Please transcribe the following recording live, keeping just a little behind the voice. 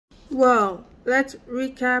Well, let's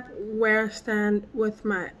recap where I stand with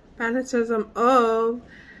my fanaticism of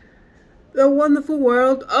the wonderful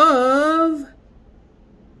world of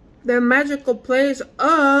the magical place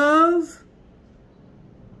of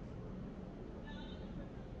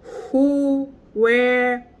who,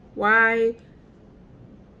 where, why,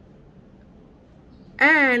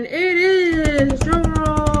 and it is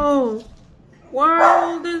drumroll,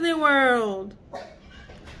 Walt Disney World.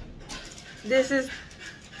 This is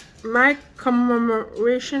my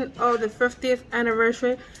commemoration of the 50th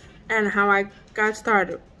anniversary and how I got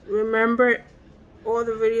started. Remember all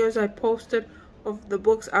the videos I posted of the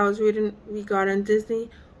books I was reading regarding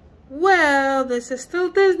Disney? Well, this is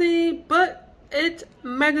still Disney, but it's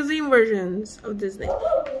magazine versions of Disney.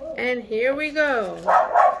 And here we go.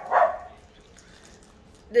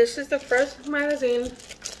 This is the first magazine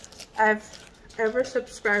I've ever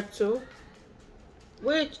subscribed to,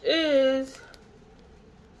 which is,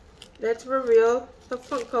 let's reveal the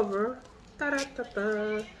front cover.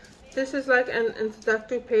 Ta-da-ta-ta. This is like an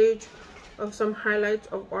introductory page of some highlights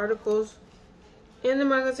of articles in the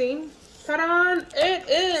magazine. Ta-da! It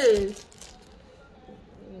is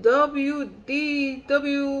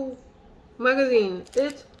WDW magazine.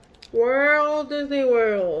 It's Walt Disney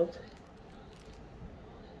World.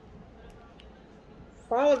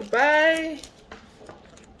 Followed by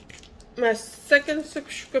my second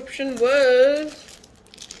subscription was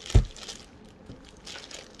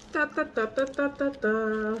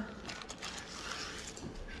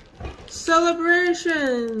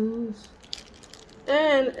Celebrations.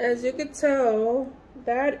 And as you can tell,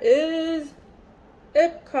 that is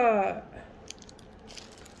Epcot.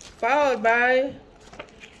 Followed by,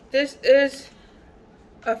 this is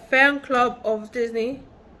a fan club of Disney,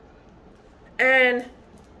 and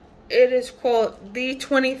it is called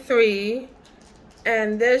D23,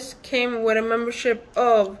 and this came with a membership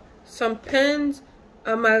of some pins,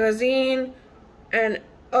 a magazine, and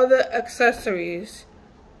other accessories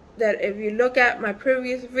that if you look at my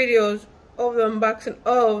previous videos of the unboxing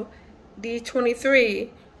of D23,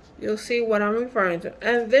 you'll see what I'm referring to.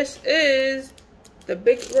 And this is the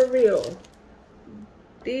big reveal.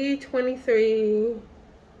 D23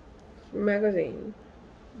 magazine.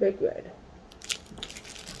 Big red.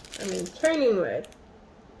 I mean, turning red.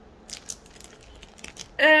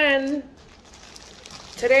 And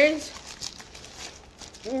today's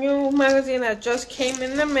new magazine that just came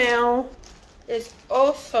in the mail is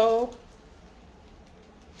also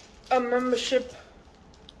a membership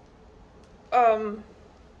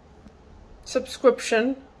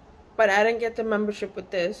subscription, but I didn't get the membership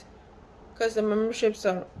with this because the memberships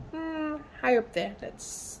are high up there,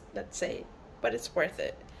 let's say, but it's worth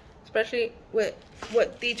it, especially with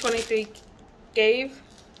what D23 gave.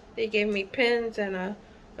 They gave me pins and a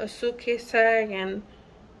suitcase tag and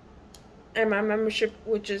my membership,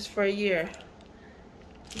 which is for a year.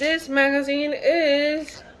 This magazine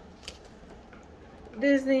is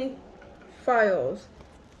Disney Files,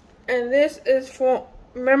 and this is for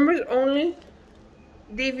members only,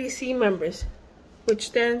 DVC members, which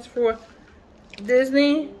stands for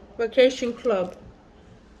Disney Vacation Club.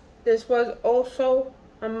 This was also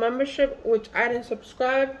a membership which I didn't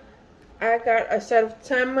subscribe. I got a set of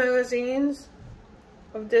 10 magazines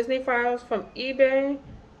of Disney Files from eBay.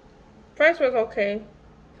 Price was okay,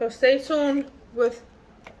 so stay tuned with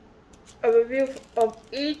a review of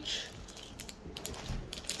each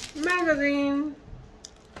magazine.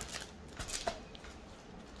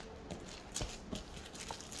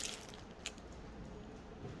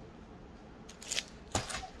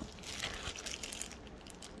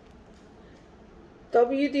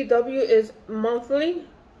 WDW is monthly.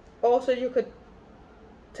 Also, you could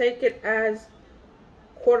take it as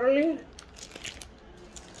quarterly.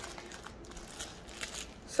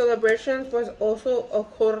 Celebrations was also a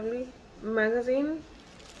quarterly magazine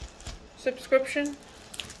subscription.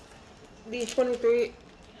 These 23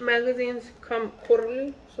 magazines come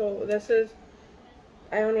quarterly, so this is,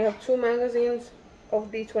 I only have 2 magazines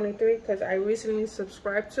of D23 because I recently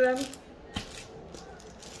subscribed to them.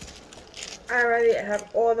 I already have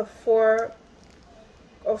all the 4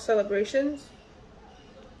 of Celebrations.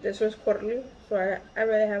 This was quarterly, so I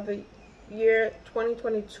already have the year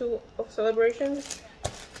 2022 of Celebrations.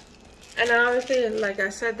 And obviously, like I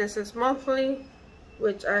said, this is monthly,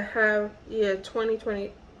 which I have year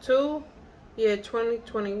 2022, year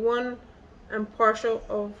 2021, and partial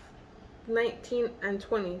of 19 and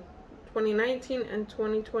 20. 2019 and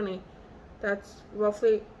 2020. That's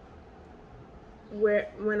roughly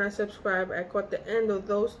where, when I subscribed, I caught the end of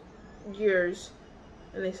those years,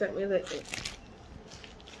 and they sent me the ink.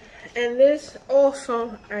 And this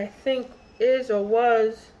also, I think, is or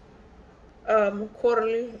was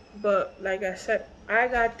quarterly, but like I said, I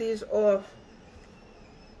got these off,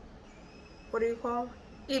 what do you call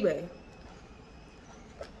it? eBay.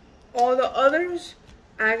 All the others,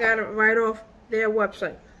 I got it right off their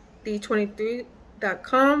website,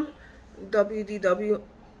 d23.com,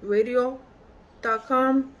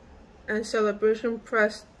 wdwradio.com, and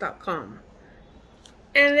celebrationpress.com.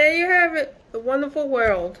 And there you have it, the wonderful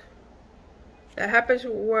world, the happiest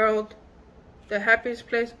world, the happiest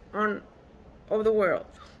place on of the world,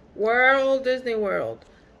 Walt Disney World,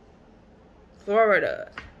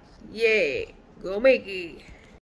 Florida. Yay, go Mickey.